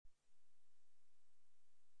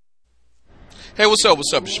Hey, what's up?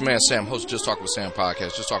 What's up? It's your man Sam, host of Just Talk with Sam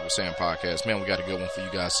podcast. Just Talk with Sam podcast. Man, we got a good one for you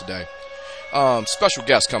guys today. Special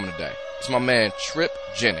guest coming today. It's my man Trip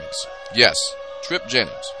Jennings. Yes, Trip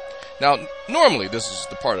Jennings. Now, normally this is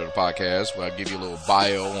the part of the podcast where I give you a little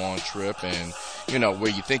bio on Trip and, you know,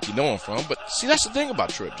 where you think you know him from. But see, that's the thing about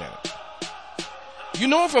Trip Jennings. You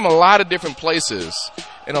know him from a lot of different places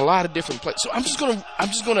in a lot of different places. So I'm just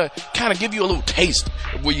gonna kind of give you a little taste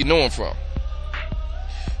of where you know him from.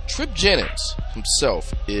 Trip Jennings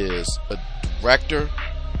himself is a director.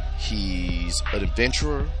 He's an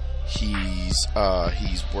adventurer. He's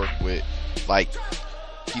worked with,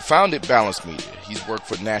 he founded Balance Media. He's worked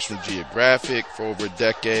for National Geographic for over a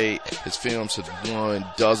decade. His films have won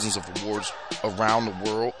dozens of awards around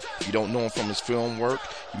the world. If you don't know him from his film work,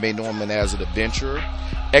 you may know him as an adventurer,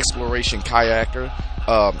 exploration kayaker,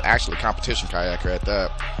 actually competition kayaker at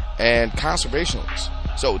that, and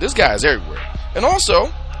conservationist. So this guy is everywhere. And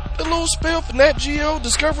also, a little spell for Nat Geo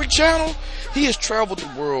Discovery Channel. He has traveled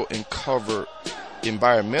the world and covered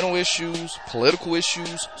environmental issues, political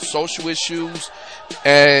issues, social issues,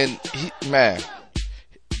 and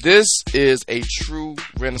this is a true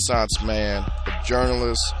Renaissance man, a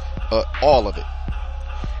journalist, all of it.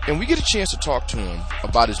 And we get a chance to talk to him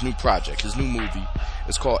about his new project, his new movie.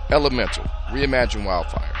 It's called Elemental Reimagine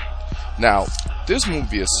Wildfire. Now, this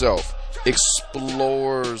movie itself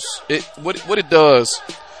explores what it does.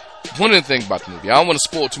 One of the things about the movie, I don't want to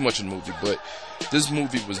spoil too much of the movie, but this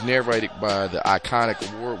movie was narrated by the iconic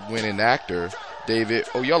award-winning actor David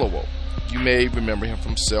Oyelowo. You may remember him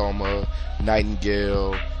from Selma,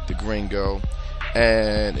 Nightingale, The Gringo,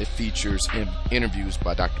 and it features interviews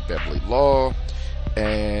by Dr. Beverly Law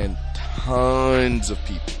and tons of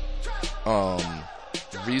people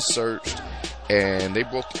researched, and they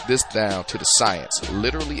broke this down to the science,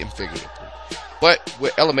 literally and figuratively. But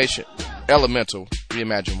with Elemental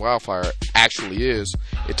Reimagine Wildfire actually is,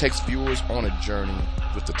 it takes viewers on a journey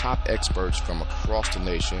with the top experts from across the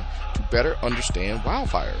nation to better understand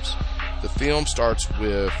wildfires. The film starts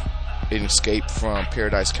with an escape from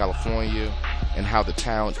Paradise, California, and how the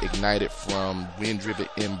town ignited from wind-driven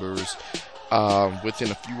embers within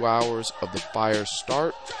a few hours of the fire's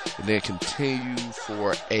start, and then continue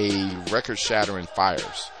for a record-shattering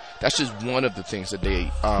fires. That's just one of the things that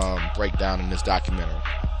they break down in this documentary.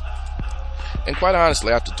 And quite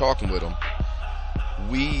honestly, after talking with him,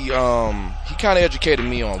 he kind of educated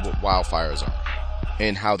me on what wildfires are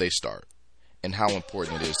and how they start and how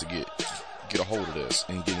important it is to get a hold of this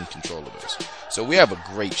and get in control of this. So we have a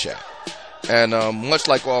great chat. And much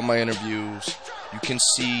like all my interviews, you can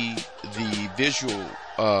see the visual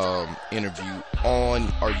interview on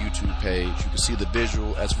our YouTube page. You can see the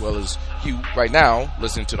visual as well as you right now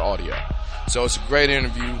listening to the audio. So it's a great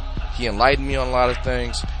interview. He enlightened me on a lot of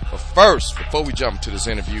things. But first, before we jump into this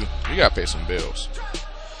interview, we gotta pay some bills.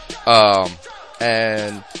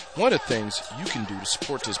 And one of the things you can do to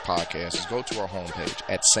support this podcast is go to our homepage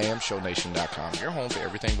at samshownation.com. Your home for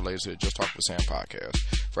everything related to the Just Talk with Sam podcast.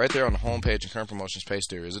 Right there on the homepage and current promotions page,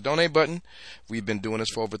 there is a donate button. We've been doing this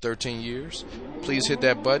for over 13 years. Please hit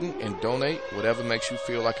that button and donate whatever makes you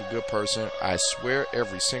feel like a good person. I swear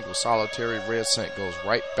every single solitary red cent goes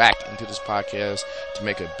right back into this podcast to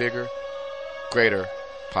make a bigger, greater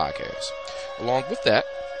podcast. Along with that,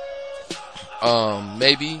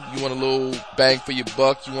 maybe you want a little bang for your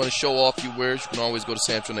buck, you want to show off your wares, you can always go to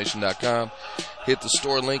samshownation.com, hit the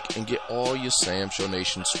store link, and get all your Sam Show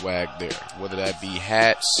Nation swag there. Whether that be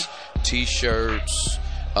hats, t-shirts,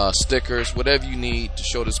 stickers, whatever you need to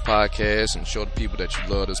show this podcast and show the people that you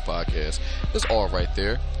love this podcast. It's all right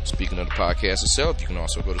there. Speaking of the podcast itself, you can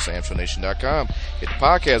also go to samshownation.com, hit the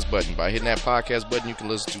podcast button. By hitting that podcast button, you can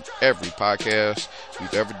listen to every podcast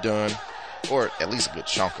we've ever done, or at least a good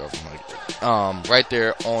chunk of them, right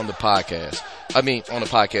there on the podcast. I mean, on the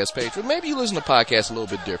podcast page. But maybe you listen to podcasts a little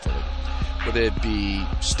bit differently. Whether it be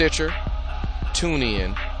Stitcher,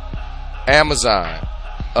 TuneIn, Amazon,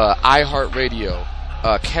 iHeartRadio,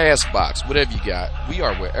 Castbox, whatever you got. We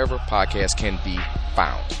are wherever podcasts can be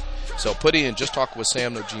found. So put in Just Talk with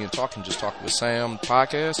Sam, no G in talking, Just Talk with Sam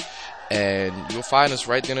podcast, and you'll find us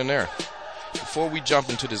right then and there. Before we jump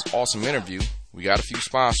into this awesome interview, we got a few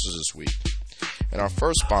sponsors this week. And our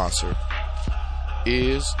first sponsor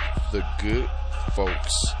is the good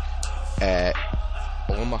folks at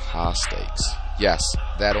Omaha Steaks. Yes,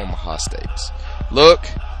 that Omaha Steaks. Look,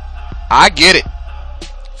 I get it.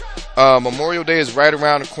 Memorial Day is right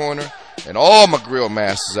around the corner, and all my grill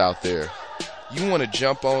masters out there, you want to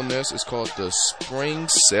jump on this. It's called the Spring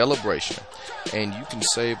Celebration, and you can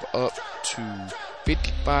save up to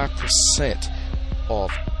 55%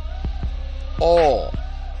 off all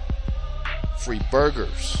free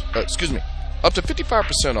burgers. up to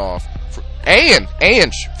 55% off and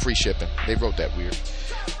free shipping. They wrote that weird.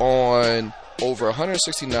 On over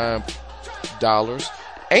 $169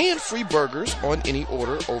 and free burgers on any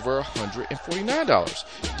order over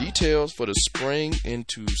 $149. Details for the spring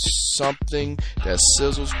into something that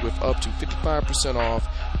sizzles with up to 55% off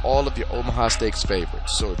all of your Omaha Steaks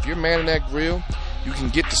favorites. So if you're manning that grill, you can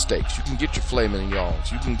get the steaks, you can get your filet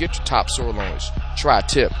mignons, you can get your top sirloins,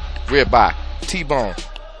 tri-tip, ribeye, T-bone.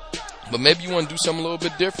 But maybe you want to do something a little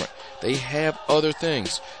bit different. They have other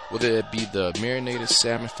things, whether it be the marinated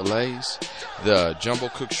salmon fillets, the jumbo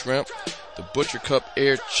cooked shrimp, the Butcher Cup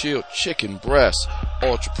air chilled chicken breast,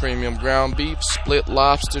 ultra premium ground beef, split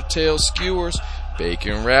lobster tail skewers,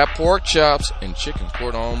 bacon wrapped pork chops, and chicken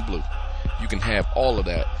cordon bleu. You can have all of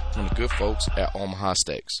that from the good folks at Omaha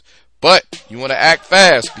Steaks. But you want to act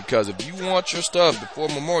fast, because if you want your stuff before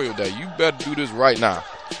Memorial Day, you better do this right now.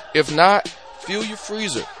 If not, fill your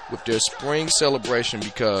freezer with their spring celebration,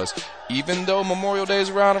 because even though Memorial Day is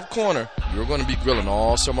around the corner, you're going to be grilling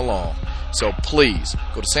all summer long. So please,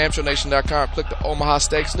 go to samshownation.com, click the Omaha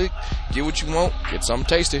Steaks link, get what you want, get something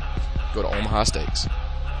tasty. Go to Omaha Steaks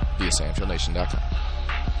via samshownation.com.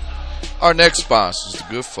 Our next sponsor is the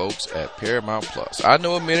good folks at Paramount Plus. I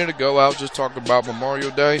know a minute ago I was just talking about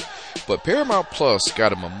Memorial Day, but Paramount Plus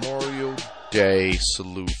got a Memorial Day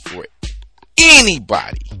salute for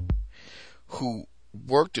anybody who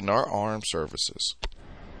worked in our armed services.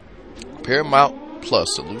 Paramount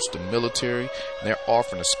Plus salutes the military, and they're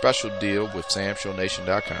offering a special deal with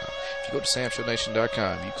samshownation.com. If you go to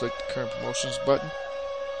samshownation.com, you click the current promotions button,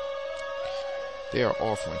 they are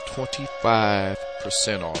offering 25%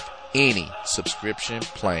 off any subscription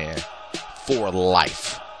plan for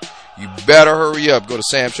life. You better hurry up. Go to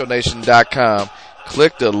samshownation.com,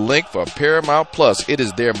 click the link for Paramount Plus. It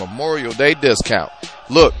is their Memorial Day discount.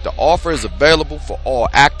 Look, the offer is available for all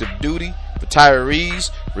active duty, retirees,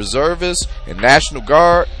 reservists, and National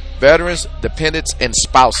Guard, veterans, dependents, and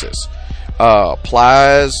spouses.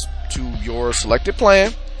 Applies to your selected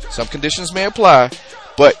plan. Some conditions may apply,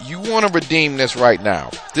 but you want to redeem this right now.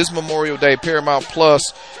 This Memorial Day, Paramount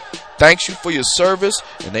Plus thanks you for your service,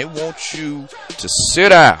 and they want you to sit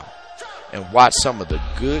down and watch some of the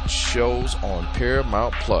good shows on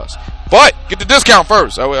Paramount Plus. But get the discount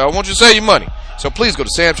first. I want you to save your money. So please go to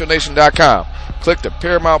samshownation.com. Click the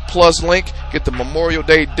Paramount Plus link. Get the Memorial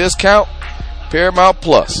Day discount. Paramount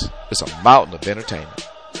Plus. It's a mountain of entertainment.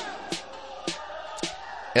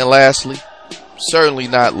 And lastly, certainly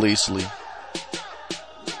not leastly,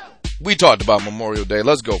 we talked about Memorial Day.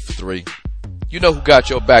 Let's go for 3. You know who got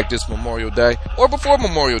your back this Memorial Day or before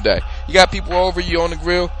Memorial Day. You got people over you on the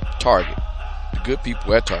grill? Target. The good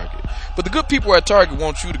people at Target. But the good people at Target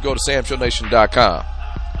want you to go to samshownation.com.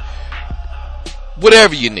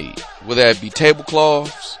 Whatever you need, whether that be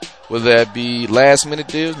tablecloths, whether that be last minute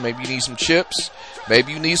deals, maybe you need some chips,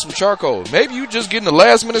 maybe you need some charcoal, maybe you just getting the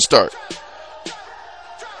last minute start.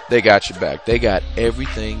 They got your back. They got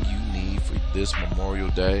everything you need for this Memorial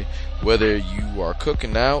Day. Whether you are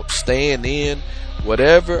cooking out, staying in,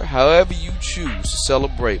 whatever, however you choose to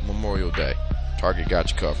celebrate Memorial Day, Target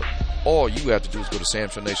got you covered. All you have to do is go to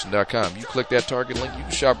samshownation.com. You click that Target link, you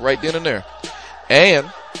can shop right then and there.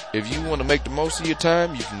 And if you want to make the most of your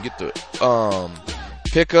time, you can get the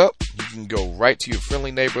pickup. You can go right to your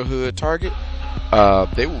friendly neighborhood Target.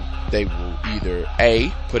 They will either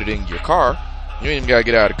A, put it in your car. You ain't even got to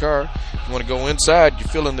get out of the car. If you want to go inside, you're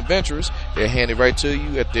feeling adventurous, they'll hand it right to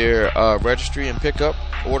you at their registry and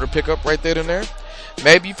order pickup right there and there.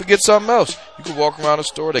 Maybe you forget something else. You can walk around the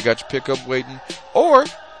store. They got your pickup waiting. Or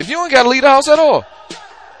if you don't got to leave the house at all,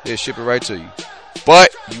 they'll ship it right to you. But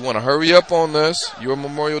you want to hurry up on this. Your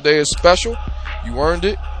Memorial Day is special. You earned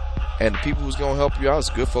it. And the people who's going to help you out is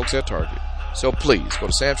good folks at Target. So please, go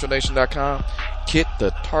to samshownation.com. Hit the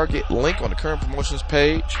Target link on the current promotions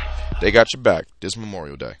page. They got your back this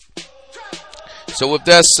Memorial Day. So with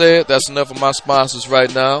that said, that's enough of my sponsors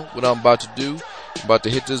right now. What I'm about to do, I'm about to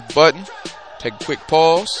hit this button, take a quick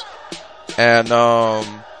pause, and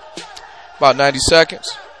about 90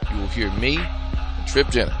 seconds, you will hear me and Trip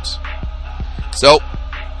Jennings. So,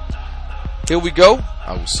 here we go.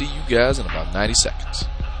 I will see you guys in about 90 seconds.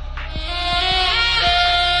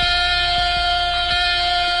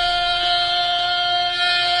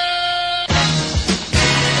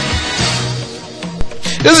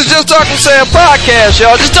 This is Just Talk with Sam Podcast,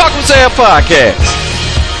 y'all. Just Talk with Sam Podcast.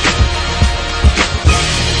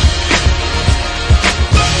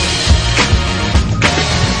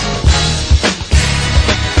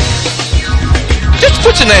 Just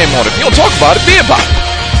put your name on it. If you don't talk about it, be about it.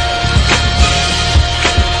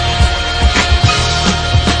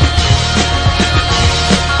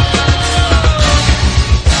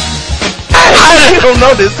 You don't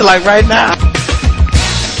know this till like right now.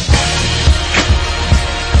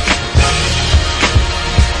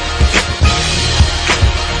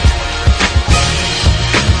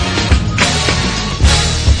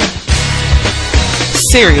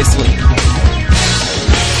 Seriously.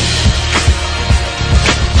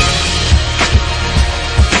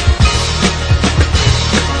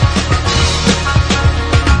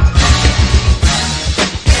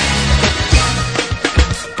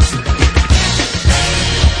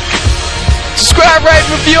 Subscribe, rate,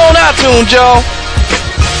 and review on iTunes, y'all.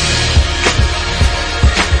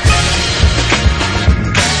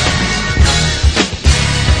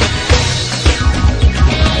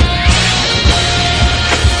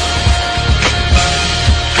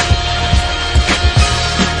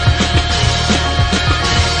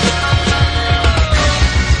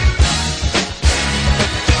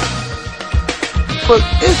 But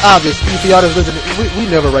it's obvious, if y'all that's listening, we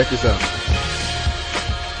never write this out.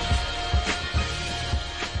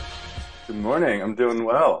 Good morning. I'm doing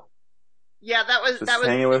well. Yeah, that was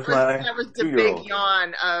the big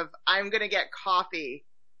yawn of I'm gonna get coffee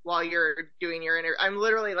while you're doing your interview. I'm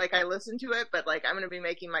literally like I listen to it, but like I'm gonna be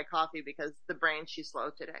making my coffee because the brain's she's slow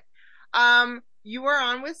today. You were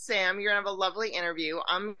on with Sam. You're gonna have a lovely interview.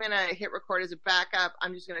 I'm gonna hit record as a backup.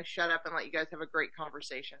 I'm just gonna shut up and let you guys have a great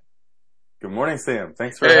conversation. Good morning, Sam.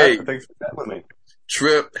 Thanks for chatting with me.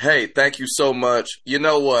 Trip, hey, thank you so much. You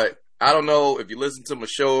know what? I don't know if you listen to my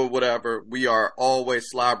show or whatever. We are always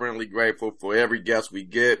slobberingly grateful for every guest we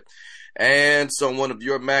get and someone of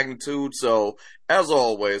your magnitude. So, as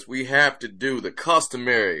always, we have to do the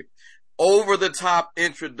customary over-the-top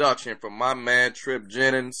introduction from my man, Trip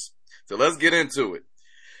Jennings. So, let's get into it.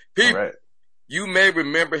 People, all right. You may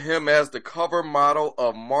remember him as the cover model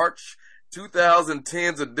of March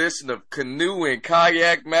 2010's edition of Canoe and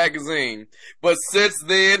Kayak magazine, but since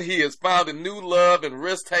then he has found a new love and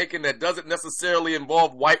risk-taking that doesn't necessarily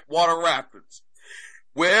involve whitewater rapids.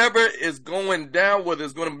 Wherever it's going down, whether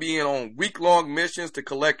it's going to be on week-long missions to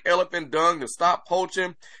collect elephant dung to stop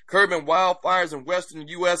poaching, curbing wildfires in western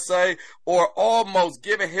USA, or almost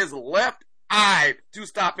giving his left eye to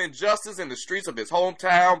stop injustice in the streets of his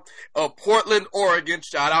hometown of Portland, Oregon,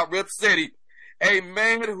 shout out Rip City. A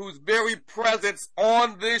man whose very presence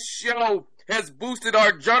on this show has boosted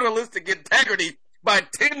our journalistic integrity by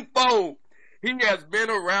tenfold. He has been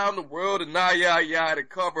around the world and to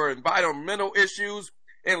cover environmental issues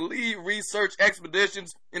and lead research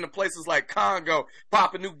expeditions into places like Congo,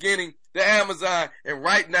 Papua New Guinea, the Amazon, and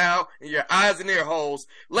right now in your eyes and ear holes.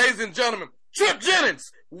 Ladies and gentlemen, Trip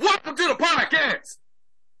Jennings, welcome to the podcast.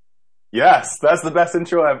 Yes, that's the best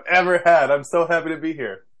intro I've ever had. I'm so happy to be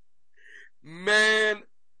here. Man,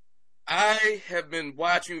 I have been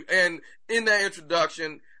watching, and in that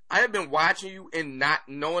introduction, I have been watching you and not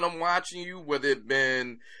knowing I'm watching you, whether it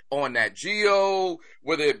been on Nat Geo,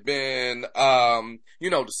 whether it been,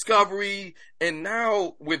 Discovery, and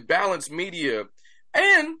now with Balance Media.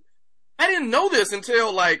 And I didn't know this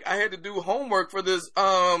until, I had to do homework for this,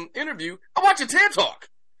 interview. I watched a TED Talk.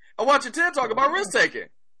 About risk-taking.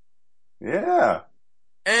 Yeah.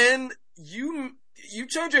 And you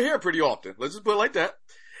change your hair pretty often. Let's just put it like that.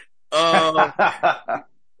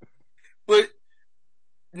 But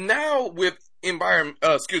now with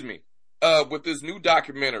with this new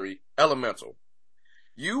documentary, Elemental,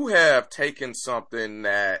 you have taken something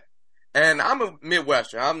that, and I'm a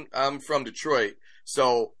Midwestern. I'm from Detroit,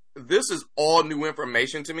 so this is all new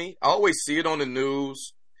information to me. I always see it on the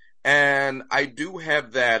news, and I do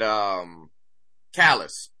have that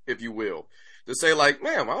callous, if you will, to say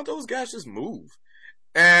man, why don't those guys just move?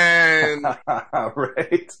 And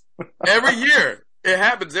right. Every year. It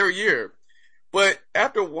happens every year. But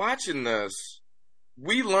after watching this,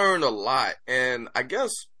 we learned a lot. And I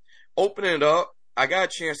guess opening it up, I got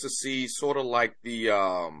a chance to see sort of the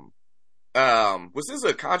was this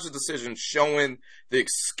a conscious decision showing the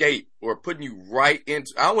escape or putting you right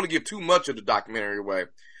into, I don't want to give too much of the documentary away,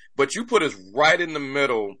 but you put us right in the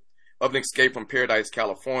middle of an escape from Paradise,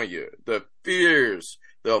 California. The fears,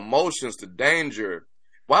 the emotions, the danger.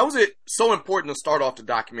 Why was it so important to start off the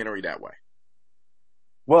documentary that way?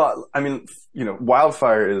 Well, I mean,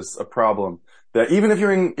 wildfire is a problem that even if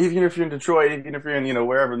you're in Detroit, even if you're in,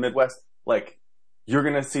 wherever, Midwest, you're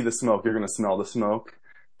going to see the smoke, you're going to smell the smoke.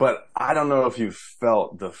 But I don't know if you've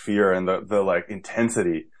felt the fear and the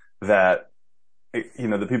intensity that,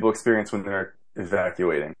 the people experience when they're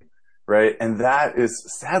evacuating, right? And that is,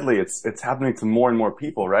 sadly, it's happening to more and more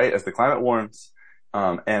people, right? As the climate warms,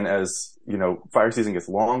 and as, fire season gets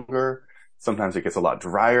longer, sometimes it gets a lot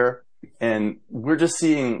drier. And we're just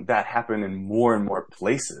seeing that happen in more and more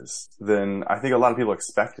places than I think a lot of people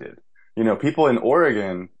expected. People in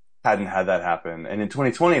Oregon hadn't had that happen. And in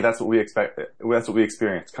 2020, that's what we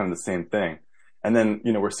experienced, kind of the same thing. And then,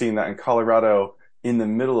 we're seeing that in Colorado in the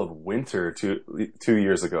middle of winter 2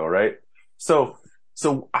 years ago, right? So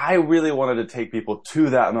I really wanted to take people to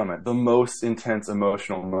that moment, the most intense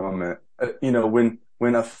emotional moment,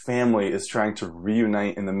 when a family is trying to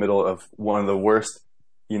reunite in the middle of one of the worst,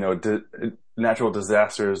 natural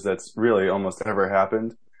disasters that's really almost ever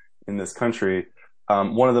happened in this country.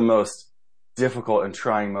 One of the most difficult and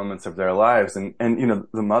trying moments of their lives. And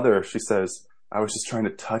the mother, she says, I was just trying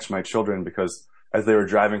to touch my children because as they were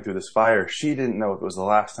driving through this fire, she didn't know if it was the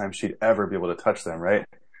last time she'd ever be able to touch them, right?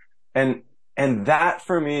 And that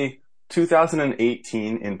for me,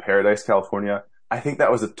 2018 in Paradise, California, I think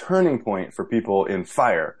that was a turning point for people in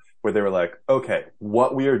fire where they were like, okay,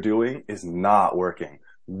 what we are doing is not working.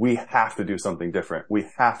 We have to do something different. We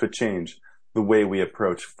have to change the way we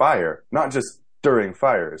approach fire, not just during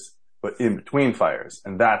fires, but in between fires.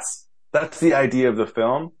 And that's the idea of the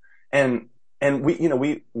film. And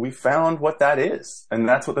we found what that is. And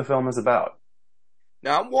that's what the film is about.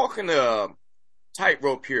 Now I'm walking a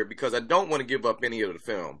tightrope here because I don't want to give up any of the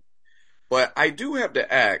film, but I do have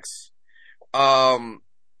to ask,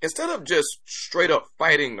 instead of just straight up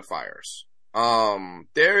fighting the fires,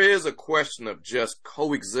 there is a question of just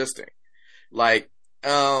coexisting. Like,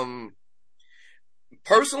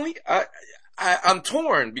 personally, I'm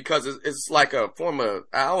torn because it's like a form of,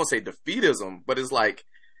 I don't want to say defeatism, but it's like,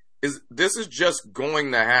 this is just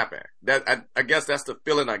going to happen. That I guess that's the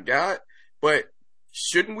feeling I got, but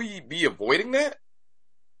shouldn't we be avoiding that?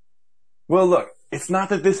 Well, look, it's not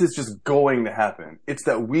that this is just going to happen. It's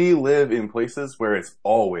that we live in places where it's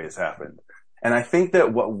always happened. And I think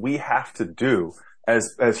that what we have to do as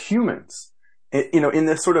humans, in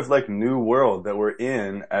this sort of like new world that we're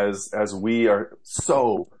in, as we are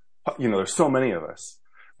so, there's so many of us,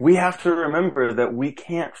 we have to remember that we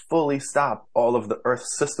can't fully stop all of the Earth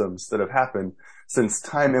systems that have happened since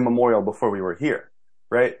time immemorial before we were here,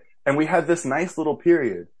 right? And we had this nice little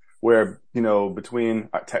period where, between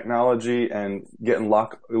technology and getting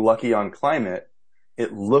lucky on climate,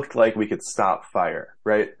 it looked like we could stop fire,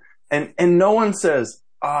 right? And no one says,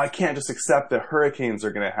 I can't just accept that hurricanes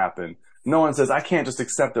are going to happen. No one says, I can't just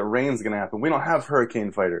accept that rain's going to happen. We don't have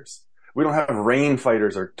hurricane fighters. We don't have rain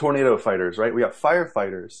fighters or tornado fighters, right? We have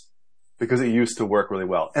firefighters because it used to work really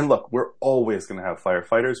well. And look, we're always going to have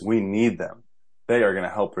firefighters. We need them. They are going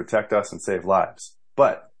to help protect us and save lives.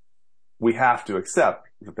 But we have to accept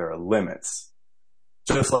that there are limits,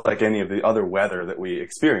 just like any of the other weather that we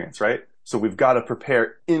experience, right? So we've got to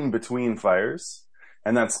prepare in between fires.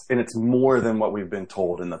 And it's more than what we've been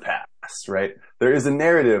told in the past, right? There is a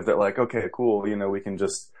narrative that like, okay, cool, we can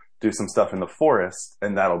just do some stuff in the forest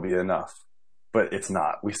and that'll be enough. But it's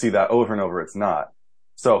not. We see that over and over. It's not.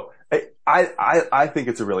 So I think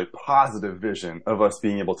it's a really positive vision of us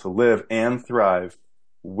being able to live and thrive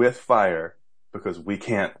with fire because we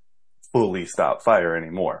can't fully stop fire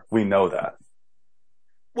anymore. We know that.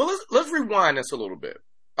 Well, let's rewind this a little bit.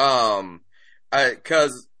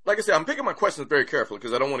 Cause like I said, I'm picking my questions very carefully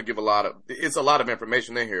because I don't want to give it's a lot of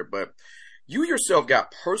information in here, but you yourself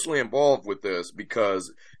got personally involved with this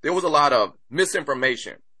because there was a lot of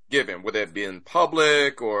misinformation given, whether it be in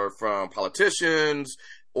public or from politicians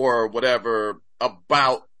or whatever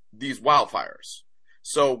about these wildfires.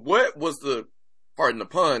 So what was the, pardon the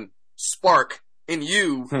pun, spark in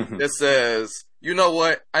you that says, you know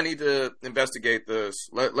what, I need to investigate this.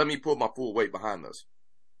 Let me put my full weight behind this.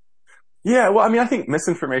 Yeah, well, I mean, I think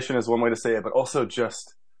misinformation is one way to say it, but also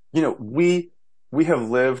just, we have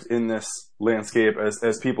lived in this landscape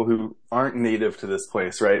as people who aren't native to this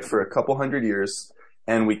place, right, for a couple hundred years,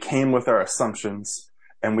 and we came with our assumptions,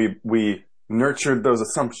 and we nurtured those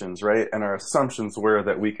assumptions, right, and our assumptions were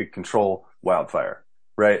that we could control wildfire,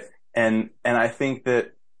 right, and I think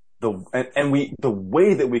that the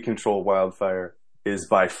way that we control wildfire is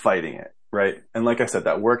by fighting it, right, and like I said,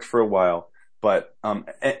 that worked for a while. But, and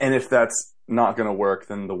if that's not going to work,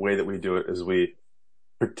 then the way that we do it is we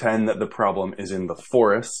pretend that the problem is in the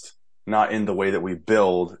forest, not in the way that we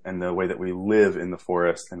build and the way that we live in the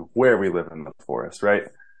forest and where we live in the forest, right?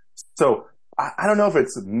 So I don't know if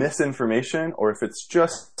it's misinformation or if it's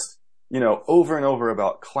just, over and over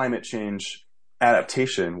about climate change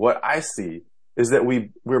adaptation. What I see is that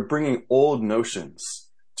we're bringing old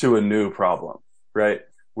notions to a new problem, right?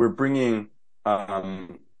 We're bringing,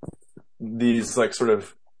 these like sort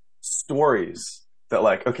of stories that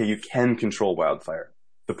like, okay, you can control wildfire.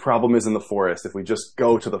 The problem is in the forest. If we just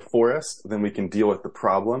go to the forest, then we can deal with the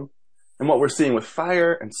problem. And what we're seeing with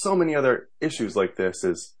fire and so many other issues like this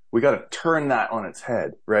is we got to turn that on its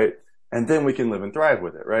head, right? and then we can live and thrive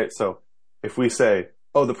with it, right? So if we say,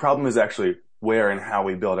 oh, the problem is actually where and how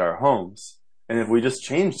we build our homes, and if we just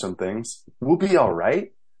change some things, we'll be all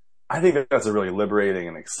right. I think that's a really liberating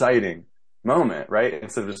and exciting moment, right?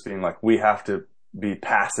 Instead of just being like, we have to be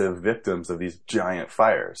passive victims of these giant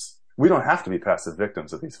fires. We don't have to be passive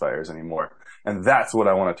victims of these fires anymore. And that's what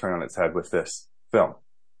I want to turn on its head with this film.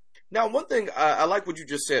 Now, one thing, I like what you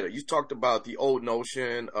just said. You talked about the old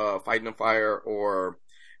notion of fighting a fire, or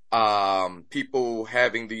people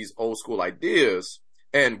having these old school ideas.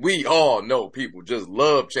 And we all know people just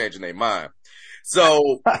love changing their mind.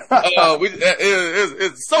 So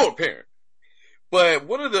it's so apparent. But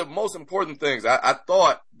one of the most important things I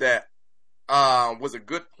thought that was a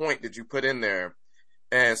good point that you put in there,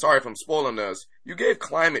 and sorry if I'm spoiling this, you gave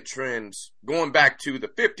climate trends going back to the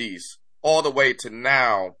 50s all the way to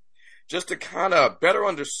now, just to kind of better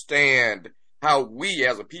understand how we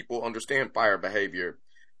as a people understand fire behavior.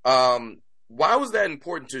 Why was that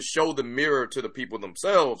important to show the mirror to the people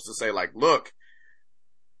themselves, to say, like, look,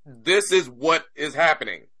 this is what is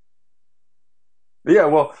happening? Yeah,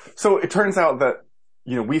 well, so it turns out that,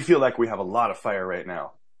 we feel like we have a lot of fire right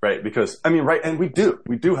now, right? Because, right, and we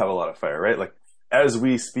do have a lot of fire, right? Like, as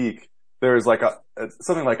we speak, there's like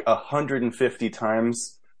something like 150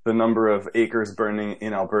 times the number of acres burning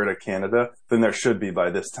in Alberta, Canada, than there should be by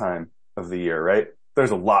this time of the year, right?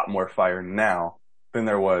 There's a lot more fire now than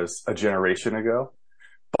there was a generation ago.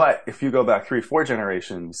 But if you go back 3-4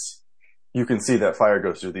 generations, you can see that fire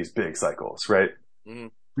goes through these big cycles, right? Mm-hmm.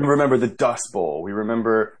 We remember the Dust Bowl. We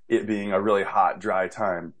remember it being a really hot, dry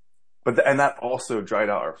time. And that also dried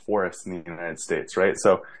out our forests in the United States, right?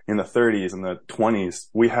 So in the 30s and the 20s,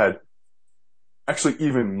 we had actually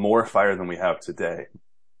even more fire than we have today.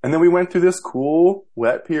 And then we went through this cool,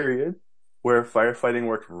 wet period where firefighting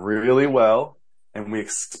worked really well, and we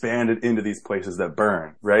expanded into these places that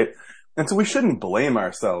burn, right? And so we shouldn't blame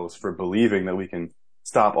ourselves for believing that we can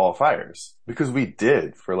stop all fires, because we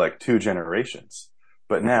did for like 2 generations.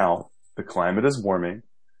 But now the climate is warming,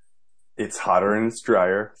 it's hotter and it's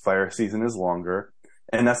drier, fire season is longer,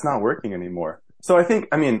 and that's not working anymore. So I think,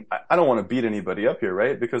 I don't want to beat anybody up here,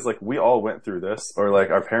 right? Because like we all went through this, or like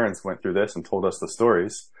our parents went through this and told us the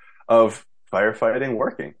stories of firefighting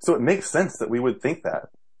working. So it makes sense that we would think that.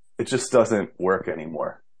 It just doesn't work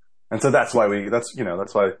anymore. And so that's why that's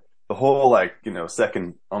why the whole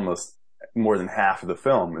second, almost more than half of the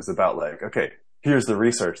film is about like, okay, here's the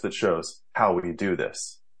research that shows how we do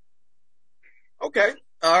this. Okay.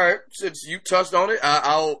 All right. Since you touched on it,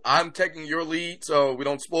 I'm taking your lead so we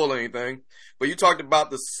don't spoil anything. But you talked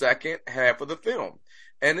about the second half of the film.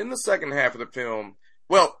 And in the second half of the film,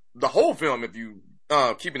 well, the whole film, if you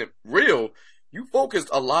keeping it real, you focused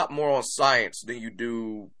a lot more on science than you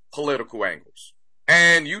do political angles.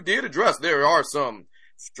 And you did address there are some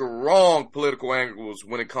strong political angles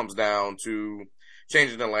when it comes down to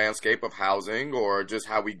changing the landscape of housing or just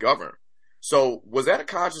how we govern. So was that a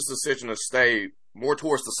conscious decision to stay more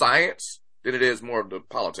towards the science than it is more of the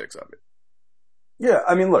politics of it? Yeah,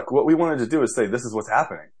 look, what we wanted to do is say, this is what's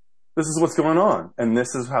happening. This is what's going on. And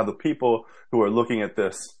this is how the people who are looking at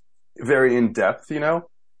this very in depth,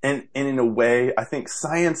 and in a way, I think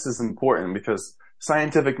science is important because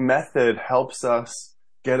scientific method helps us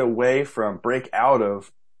break out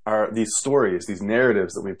of these stories, these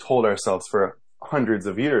narratives that we've told ourselves for hundreds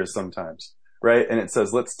of years sometimes, right? And it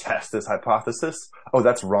says, let's test this hypothesis. Oh,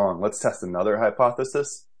 that's wrong. Let's test another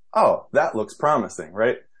hypothesis. Oh, that looks promising,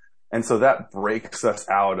 right? And so that breaks us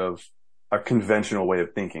out of a conventional way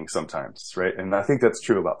of thinking sometimes, right? And I think that's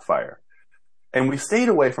true about fire. And we stayed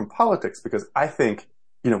away from politics because I think,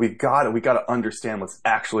 we got to understand what's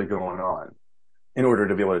actually going on in order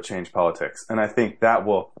to be able to change politics. And I think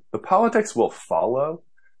the politics will follow,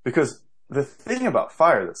 because the thing about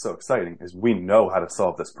fire that's so exciting is we know how to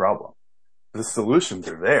solve this problem. The solutions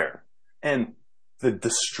are there. And the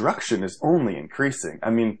destruction is only increasing.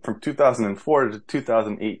 From 2004 to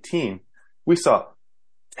 2018, we saw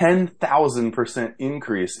 10,000%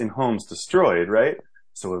 increase in homes destroyed, right?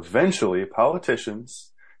 So eventually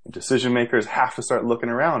politicians and decision makers have to start looking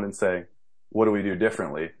around and saying, what do we do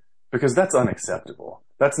differently? Because that's unacceptable.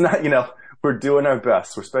 That's not, we're doing our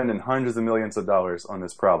best. We're spending hundreds of millions of dollars on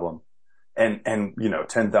this problem and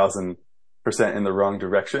 10,000% in the wrong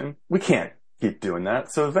direction. We can't keep doing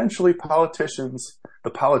that. So eventually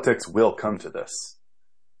the politics will come to this.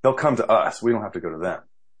 They'll come to us. We don't have to go to them.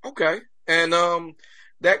 Okay. And,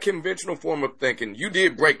 that conventional form of thinking, you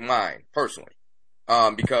did break mine personally.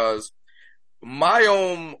 Because my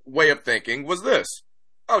own way of thinking was this.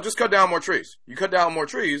 Oh, just cut down more trees. You cut down more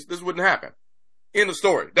trees, this wouldn't happen. End of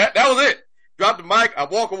story. That was it. Drop the mic, I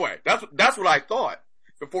walk away. That's what I thought.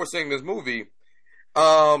 before seeing this movie.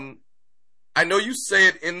 I know you say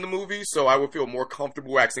it in the movie, so I would feel more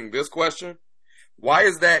comfortable asking this question. Why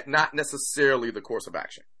is that not necessarily the course of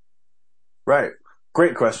action? Right.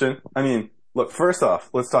 Great question. I mean, look, first off,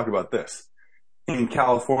 let's talk about this. In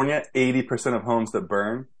California, 80% of homes that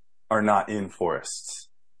burn are not in forests.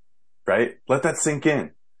 Right? Let that sink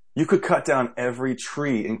in. You could cut down every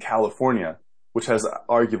tree in California, which has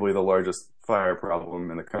arguably the largest fire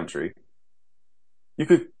problem in the country. You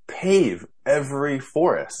could pave every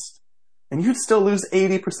forest, and you'd still lose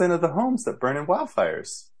 80% of the homes that burn in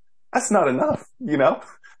wildfires. That's not enough, you know?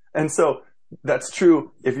 And so that's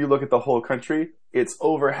true if you look at the whole country. It's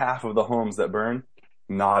over half of the homes that burn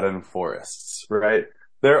not in forests, right?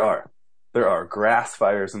 There are grass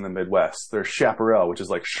fires in the Midwest. There's chaparral, which is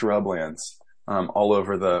like shrublands all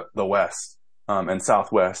over the West and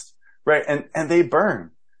Southwest, right? And they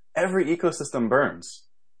burn. Every ecosystem burns.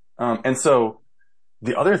 And so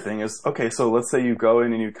the other thing is, okay, so let's say you go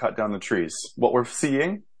in and you cut down the trees. What we're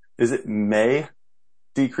seeing is it may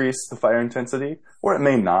decrease the fire intensity, or it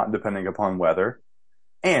may not, depending upon weather.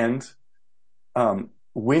 And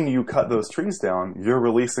when you cut those trees down, you're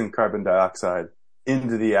releasing carbon dioxide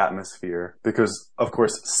into the atmosphere because, of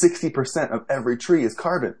course, 60% of every tree is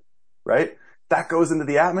carbon, right? That goes into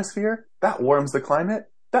the atmosphere, that warms the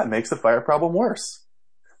climate, that makes the fire problem worse.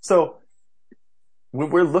 So when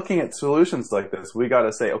we're looking at solutions like this, we got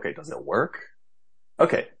to say, okay, does it work?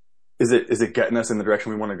 Okay, is it getting us in the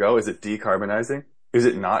direction we want to go? Is it decarbonizing? Is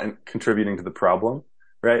it not contributing to the problem?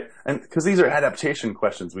 Right? And because these are adaptation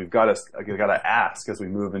questions we've got to ask as we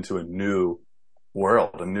move into a new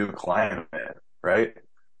world, a new climate, right?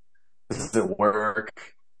 Does it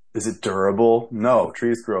work? Is it durable? No,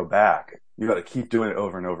 trees grow back. You got to keep doing it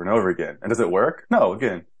over and over and over again. And does it work? No,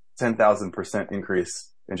 again, 10,000%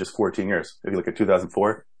 increase in just 14 years. If you look at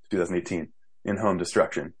 2004 to 2018 in home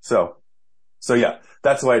destruction. So yeah,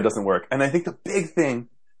 that's why it doesn't work. And I think the big thing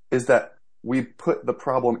is that we put the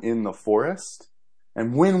problem in the forest.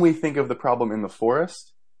 And when we think of the problem in the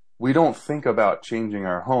forest, we don't think about changing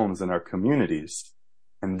our homes and our communities.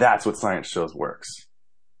 And that's what science shows works.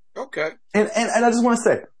 Okay. And I just want to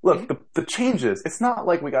say, look, the changes, it's not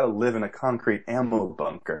like we got to live in a concrete ammo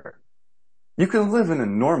bunker. You can live in a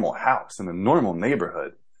normal house, in a normal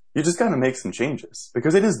neighborhood. You just got to make some changes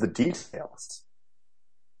because it is the details.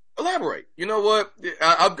 Elaborate. You know what?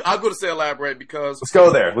 I'll go to say elaborate because... Let's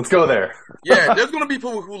go there. Yeah, there's going to be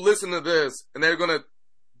people who listen to this and they're going to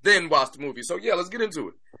then watch the movie. So yeah, let's get into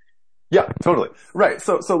it. Yeah, totally. Right.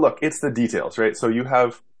 So look, it's the details, right? So you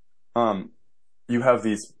have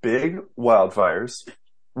these big wildfires,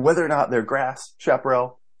 whether or not they're grass,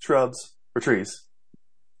 chaparral, shrubs, or trees.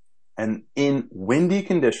 And in windy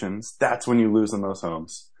conditions, that's when you lose in those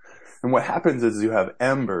homes. And what happens is you have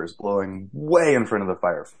embers blowing way in front of the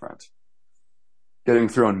fire front, getting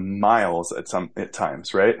thrown miles at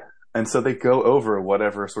times, right? And so they go over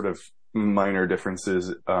whatever sort of minor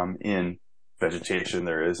differences in vegetation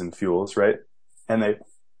there is in fuels, right? And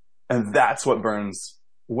that's what burns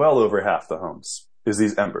well over half the homes is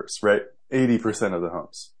these embers, right? 80% of the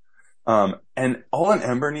homes. And all an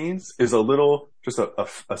ember needs is just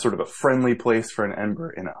a sort of a friendly place for an ember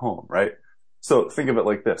in a home, right? So think of it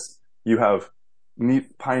like this. You have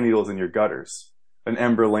pine needles in your gutters. An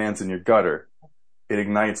ember lands in your gutter. It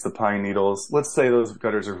ignites the pine needles. Let's say those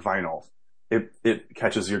gutters are vinyl. It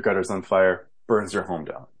catches your gutters on fire, burns your home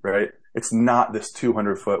down, right? It's not this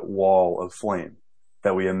 200-foot wall of flame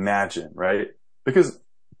that we imagine, right? Because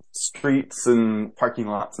streets and parking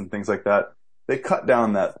lots and things like that, they cut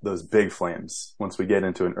down those big flames once we get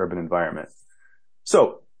into an urban environment.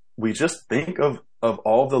 So we just think of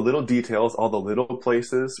all the little details, all the little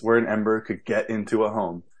places where an ember could get into a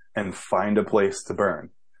home and find a place to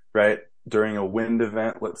burn, right? During a wind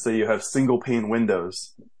event, let's say you have single pane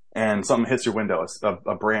windows and something hits your window,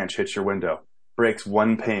 a branch hits your window, breaks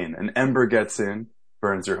one pane, an ember gets in,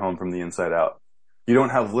 burns your home from the inside out. You don't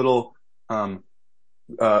have little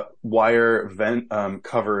wire vent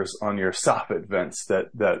covers on your soffit vents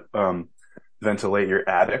that ventilate your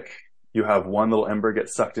attic. You have one little ember get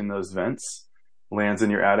sucked in those vents, lands in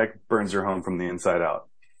your attic, burns your home from the inside out.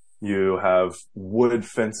 You have wood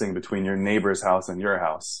fencing between your neighbor's house and your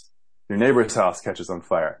house. Your neighbor's house catches on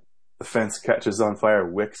fire. The fence catches on fire,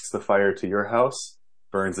 wicks the fire to your house,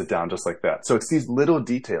 burns it down just like that. So it's these little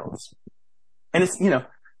details. And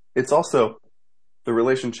it's also the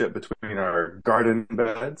relationship between our garden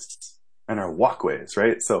beds and our walkways,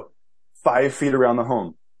 right? So 5 feet around the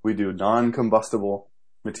home, we do non-combustible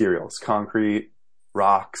materials, concrete,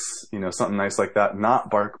 rocks, something nice like that, not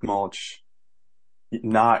bark mulch,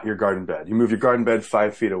 not your garden bed. You move your garden bed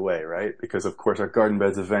 5 feet away, right? Because of course our garden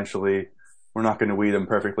beds eventually, we're not going to weed them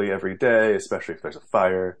perfectly every day, especially if there's a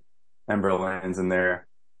fire. Ember lands in there,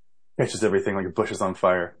 catches everything like your bush is on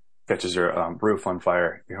fire, catches your roof on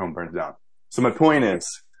fire, your home burns down. So my point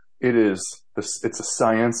is, it's a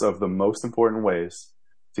science of the most important ways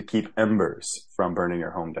to keep embers from burning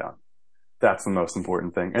your home down. That's the most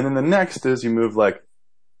important thing. And then the next is you move like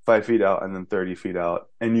 5 feet out and then 30 feet out,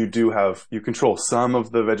 and you control some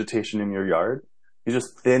of the vegetation in your yard. You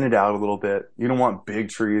just thin it out a little bit. You don't want big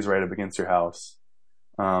trees right up against your house.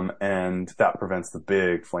 And that prevents the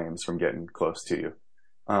big flames from getting close to you.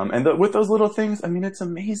 With those little things, I mean, it's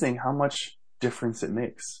amazing how much difference it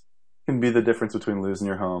makes. It can be the difference between losing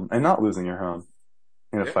your home and not losing your home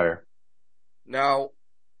in a fire. Now,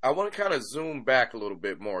 I want to kind of zoom back a little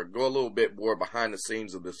bit more, go a little bit more behind the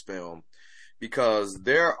scenes of this film, because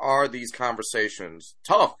there are these conversations,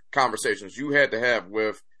 tough conversations you had to have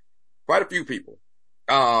with quite a few people.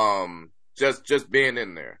 Just being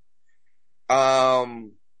in there.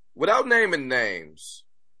 Without naming names,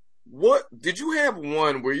 what did you have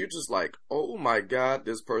one where you're just like, oh my God,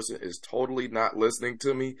 this person is totally not listening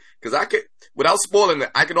to me? Because without spoiling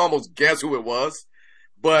it, I could almost guess who it was,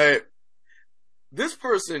 but this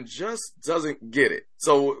person just doesn't get it.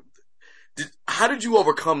 So how did you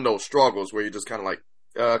overcome those struggles where you're just kind of like,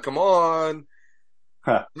 come on,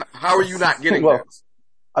 how are you not getting this?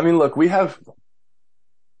 I mean, look, we have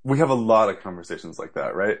a lot of conversations like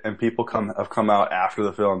that, right? And people have come out after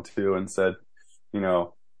the film too and said,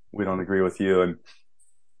 we don't agree with you. And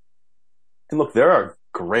look, there are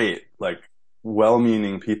great, like,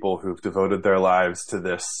 well-meaning people who've devoted their lives to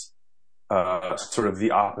this, sort of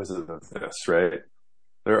the opposite of this, right?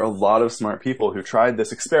 There are a lot of smart people who tried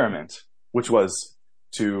this experiment, which was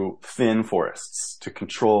to thin forests, to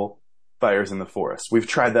control fires in the forest. We've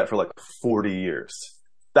tried that for like 40 years.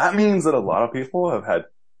 That means that a lot of people have had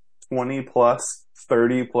 20 plus,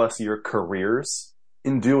 30 plus year careers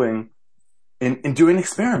in doing an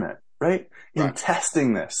experiment, right? In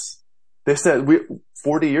testing this. They said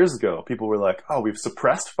 40 years ago, people were like, oh, we've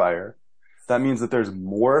suppressed fire. That means that there's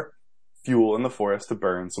more fuel in the forest to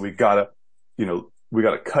burn. So we gotta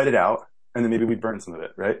cut it out, and then maybe we burn some of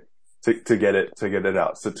it, right? To get it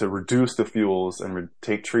out. So to reduce the fuels and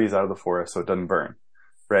take trees out of the forest so it doesn't burn,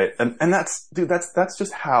 right? And that's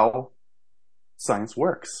just how science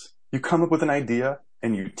works. You come up with an idea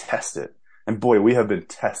and you test it. And boy, we have been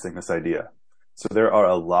testing this idea. So there are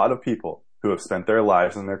a lot of people who have spent their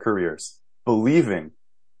lives and their careers believing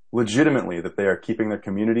legitimately that they are keeping their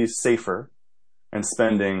communities safer and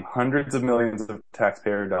spending hundreds of millions of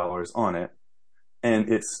taxpayer dollars on it. And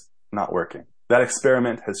it's not working. That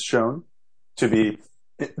experiment has shown to be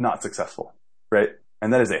not successful, right?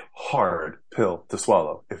 And that is a hard pill to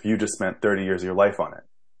swallow if you just spent 30 years of your life on it.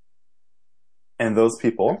 And those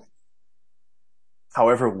people,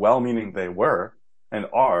 however well-meaning they were and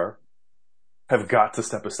are, have got to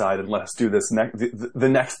step aside and let us do this the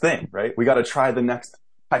next thing, right? We got to try the next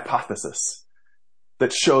hypothesis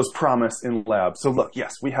that shows promise in labs. So look,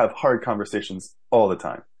 yes, we have hard conversations all the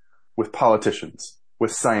time with politicians,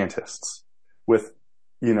 with scientists, with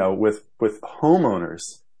homeowners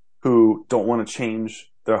who don't want to change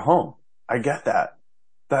their home. I get that.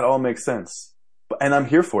 That all makes sense. And I'm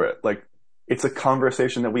here for it. Like, it's a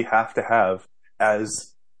conversation that we have to have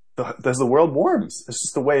as the world warms. It's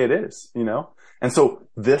just the way it is, And so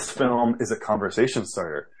this film is a conversation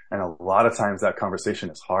starter. And a lot of times that conversation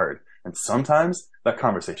is hard. And sometimes that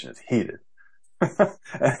conversation is heated.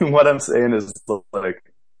 And what I'm saying is, like,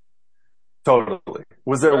 totally.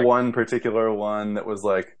 Was there one particular one that was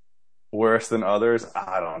like worse than others?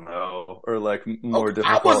 I don't know. Or like more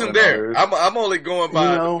difficult. I wasn't there. Others? I'm only going by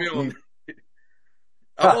the film.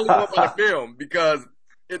 I'm only going by the film because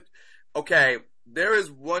there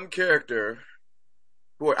is one character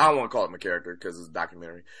who I don't want to call him a character because it's a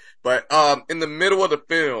documentary, but in the middle of the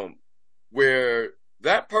film where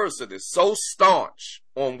that person is so staunch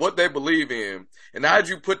on what they believe in, and as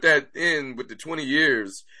you put that in with the 20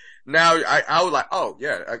 years, now I was like, oh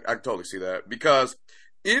yeah, I totally see that, because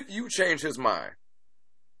if you change his mind,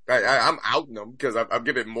 I'm outing him because I've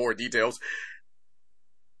given more details.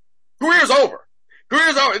 Career's over.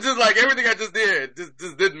 It's just like everything I just did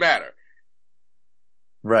just didn't matter.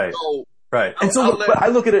 Right. So, right. And but I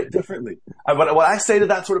look at it differently. What I say to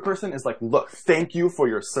that sort of person is like, look, thank you for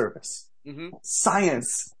your service. Mm-hmm.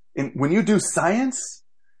 Science, when you do science,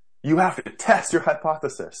 you have to test your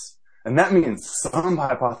hypothesis. And that means some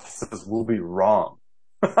hypotheses will be wrong.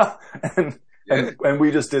 and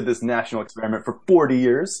we just did this national experiment for 40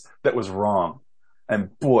 years that was wrong.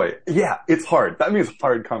 And boy, yeah, it's hard. That means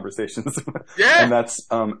hard conversations. Yeah.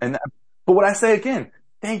 But what I say again,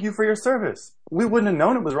 thank you for your service. We wouldn't have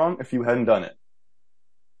known it was wrong if you hadn't done it.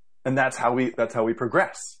 And that's how we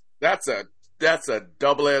progress. That's a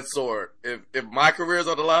double-edged sword. If my career's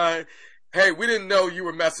on the line, hey, we didn't know you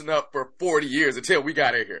were messing up for 40 years until we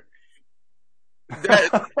got in here.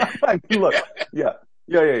 Look, yeah.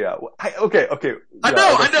 Okay. I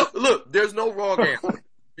know. Look, there's no wrong answer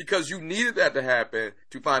because you needed that to happen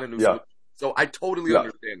to find a new solution. So I totally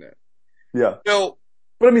understand that. Yeah. So,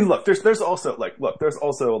 but I mean, look, there's also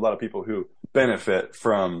a lot of people who benefit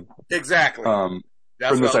from exactly from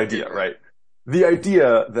this idea, right? The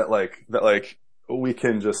idea that we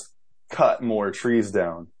can just cut more trees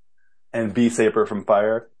down and be safer from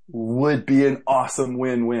fire would be an awesome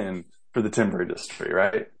win-win for the timber industry,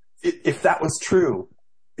 right? If that was true,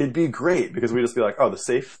 it'd be great because we'd just be like, oh, the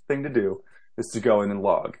safe thing to do is to go in and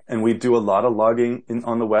log. And we do a lot of logging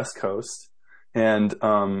on the West Coast. And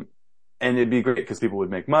it'd be great because people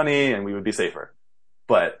would make money and we would be safer.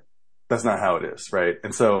 But that's not how it is, right?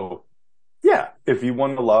 And so, yeah, if you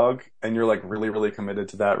want to log and you're like really, really committed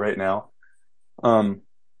to that right now, I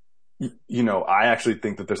actually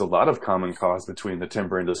think that there's a lot of common cause between the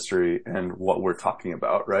timber industry and what we're talking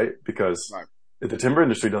about, right? Because if the timber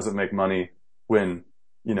industry doesn't make money when,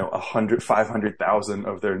 500,000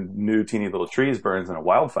 of their new teeny little trees burns in a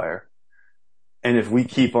wildfire, and if we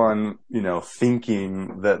keep on,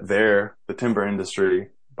 thinking that the timber industry,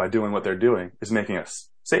 by doing what they're doing, is making us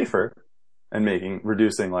safer and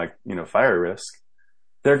reducing fire risk,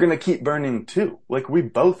 they're going to keep burning too. Like we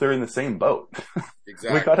both are in the same boat.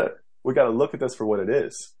 Exactly. We gotta look at this for what it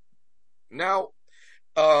is. Now,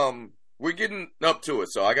 we're getting up to it,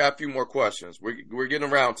 so I got a few more questions. We're getting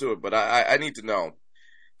around to it, but I need to know,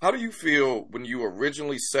 how do you feel when you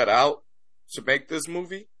originally set out to make this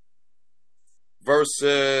movie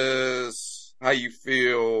versus how you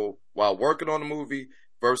feel while working on the movie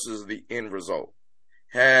versus the end result?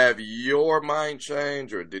 Have your mind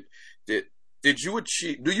changed, or did you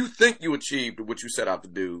achieve? Do you think you achieved what you set out to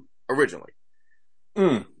do originally?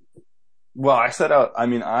 Well, I set out. I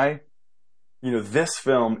mean, this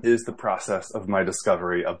film is the process of my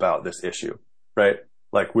discovery about this issue, right?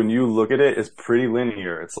 Like when you look at it, it's pretty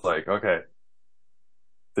linear. It's like, okay,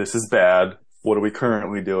 this is bad. What are we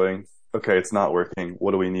currently doing? Okay, it's not working.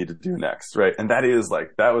 What do we need to do next, right? And that was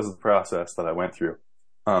the process that I went through.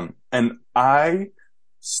 And I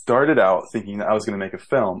started out thinking that I was going to make a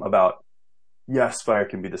film about, yes, fire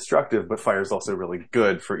can be destructive, but fire is also really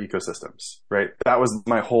good for ecosystems, right? That was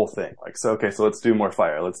my whole thing. So let's do more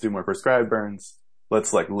fire. Let's do more prescribed burns.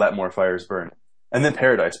 Let's let more fires burn. And then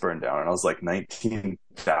Paradise burned down and I was like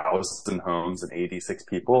 19,000 homes and 86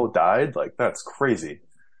 people died. Like that's crazy.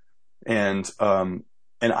 And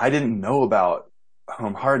I didn't know about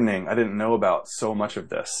home hardening. I didn't know about so much of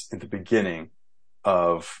this in the beginning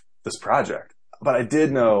of this project. But I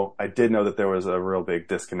did know that there was a real big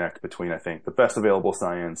disconnect between, I think, the best available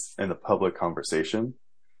science and the public conversation.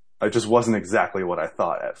 It just wasn't exactly what I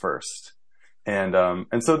thought at first. And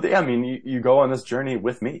so, I mean, you go on this journey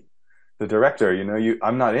with me, the director,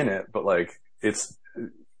 I'm not in it, but it's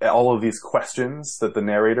all of these questions that the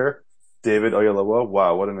narrator, David Oyelowo,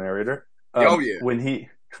 wow, what a narrator. When he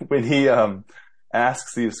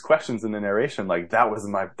asks these questions in the narration, that was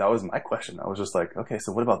my question. I was just like, okay,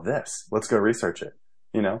 so what about this? Let's go research it,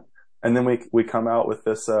 and then we come out with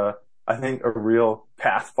this, I think a real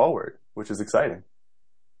path forward, which is exciting.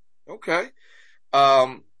 Okay.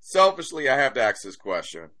 Selfishly, I have to ask this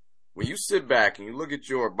question. When you sit back and you look at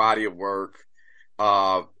your body of work,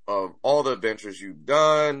 of all the adventures you've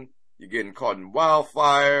done, you're getting caught in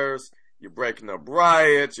wildfires, you're breaking up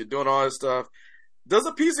riots, you're doing all this stuff, does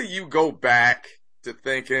a piece of you go back to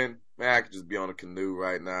thinking, man, I could just be on a canoe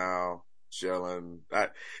right now, chilling? Does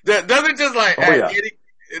it just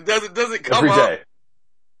does it come up?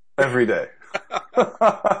 Every day.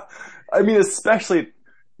 I mean, especially,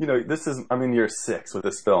 I'm year 6 with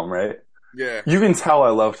this film, right? Yeah. You can tell I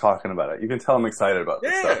love talking about it. You can tell I'm excited about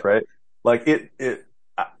this stuff, right?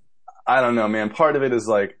 I don't know, man. Part of it is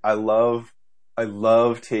I love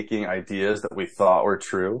taking ideas that we thought were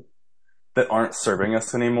true that aren't serving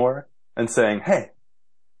us anymore and saying, hey,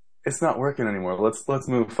 it's not working anymore. Let's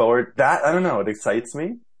move forward. That, I don't know, it excites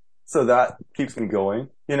me. So that keeps me going,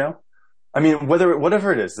 I mean,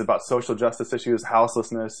 whatever it is about social justice issues,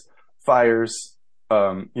 houselessness, fires,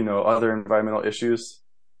 other environmental issues,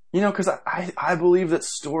 cause I believe that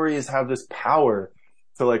stories have this power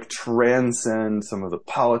to transcend some of the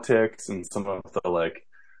politics and some of the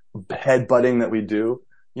headbutting that we do,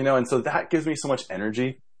 and so that gives me so much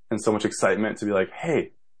energy and so much excitement to be like,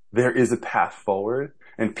 hey, there is a path forward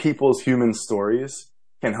and people's human stories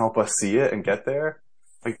can help us see it and get there.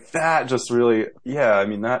 Like that just really, yeah, I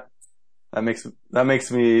mean, that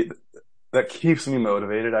keeps me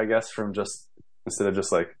motivated, I guess, from just, instead of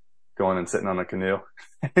just like going and sitting on a canoe.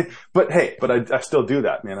 But I still do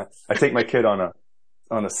that, man. I take my kid on a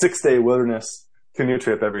 6-day wilderness canoe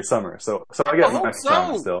trip every summer. So I get my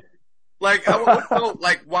time still. Like, I would hope,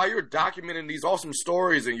 like, while you're documenting these awesome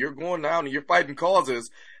stories and you're going down and you're fighting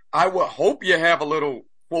causes, I would hope you have a little,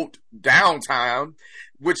 quote, downtime,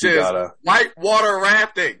 which is whitewater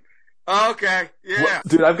rafting. Okay, yeah. Well,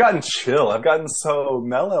 dude, I've gotten chill. I've gotten so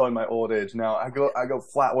mellow in my old age now. I go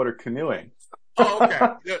flatwater canoeing. Oh, okay.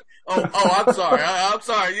 I'm sorry. I'm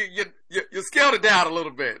sorry. You scaled it down a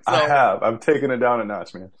little bit. So, I have. I'm taking it down a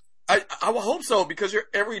notch, man. I will hope so, because your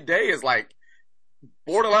every day is like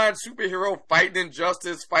borderline superhero, fighting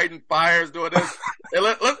injustice, fighting fires, doing this. And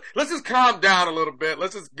let's just calm down a little bit.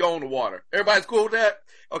 Let's just go in the water. Everybody's cool with that?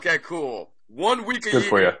 Okay, cool. 1 week a year,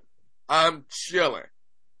 for you. I'm chilling.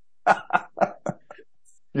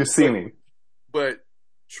 You see me. But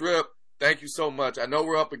Trip, thank you so much. I know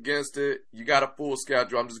we're up against it. You got a full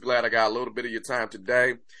schedule. I'm just glad I got a little bit of your time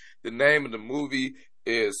today. The name of the movie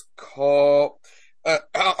is called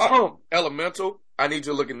Elemental. I need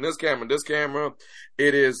you to look in this camera.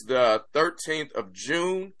 It is the 13th of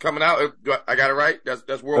June coming out. I got it right? That's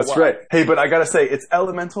worldwide. That's right. Hey, but I gotta say, it's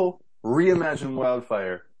Elemental Reimagine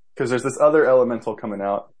Wildfire. Because there's this other Elemental coming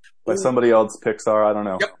out by somebody else, Pixar, I don't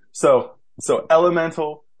know. Yep. So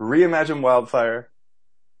Elemental Reimagine Wildfire,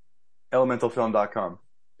 elementalfilm.com.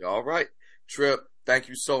 All right. Trip, thank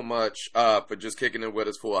you so much for just kicking it with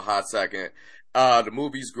us for a hot second. The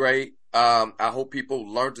movie's great. I hope people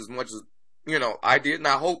learned as much as I did, and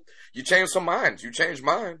I hope you changed some minds. You changed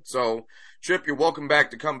mine. So, Trip, you're welcome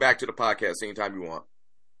back to come back to the podcast anytime you want.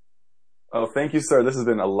 Oh, thank you, sir. This has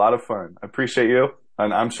been a lot of fun. I appreciate you,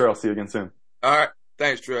 and I'm sure I'll see you again soon. All right.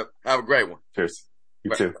 Thanks, Trip. Have a great one. Cheers.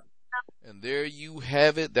 You too. And there you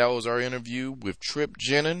have it. That was our interview with Trip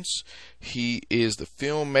Jennings. He is the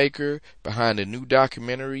filmmaker behind the new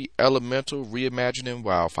documentary, Elemental Reimagining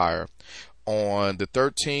Wildfire. On the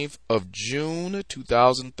 13th of June,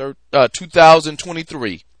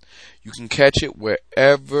 2023. You can catch it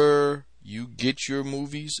wherever you get your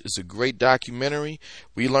movies. It's a great documentary.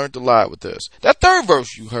 We learned a lot with this. That third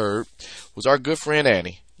verse you heard was our good friend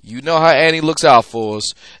Annie. You know how Annie looks out for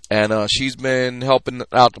us, and she's been helping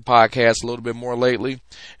out the podcast a little bit more lately,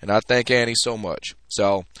 and I thank Annie so much.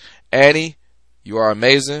 So, Annie, you are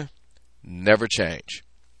amazing. Never change.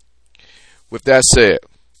 With that said,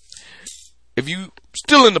 if you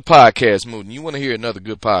still in the podcast mood and you want to hear another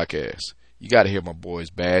good podcast, you got to hear my boys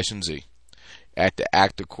Bash and Z at the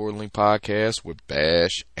Act Accordingly podcast with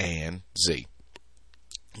Bash and Z.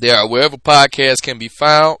 They are wherever podcasts can be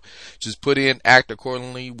found. Just put in Act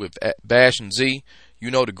Accordingly with Bash and Z.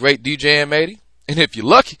 You know the great DJ M80. And if you're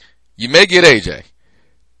lucky, you may get AJ.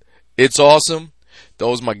 It's awesome.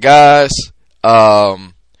 Those are my guys.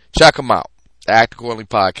 Check them out. Act Accordingly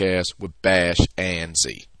podcast with Bash and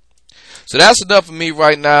Z. So that's enough of me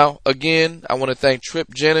right now. Again, I want to thank Trip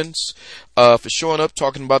Jennings for showing up,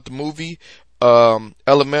 talking about the movie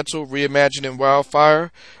Elemental Reimagining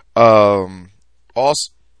Wildfire. Also,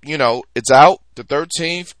 it's out the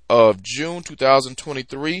 13th of June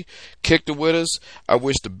 2023. Kicked it with us. I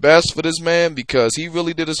wish the best for this man because he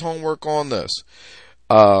really did his homework on this.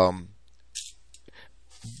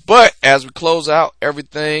 But as we close out,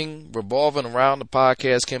 everything revolving around the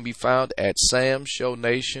podcast can be found at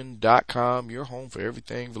samshownation.com, your home for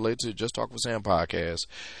everything related to the Just Talk with Sam podcast.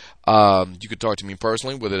 You can talk to me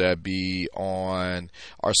personally, whether that be on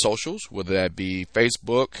our socials, whether that be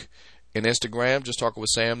Facebook and Instagram, Just Talking with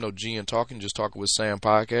Sam, no G in talking, Just Talking with Sam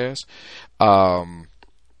podcast.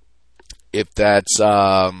 If that's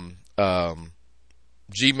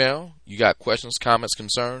Gmail, you got questions, comments,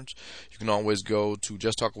 concerns, you can always go to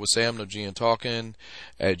Just Talking with Sam, no G in talking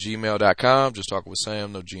at gmail.com, Just Talking with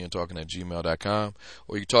Sam, no G in talking at gmail.com,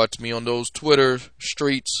 or you can talk to me on those Twitter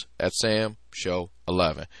streets at Sam Show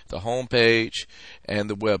 11. The homepage and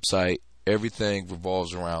the website, everything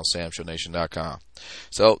revolves around samshownation.com.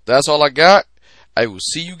 So that's all I got. I will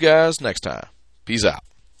see you guys next time. Peace out.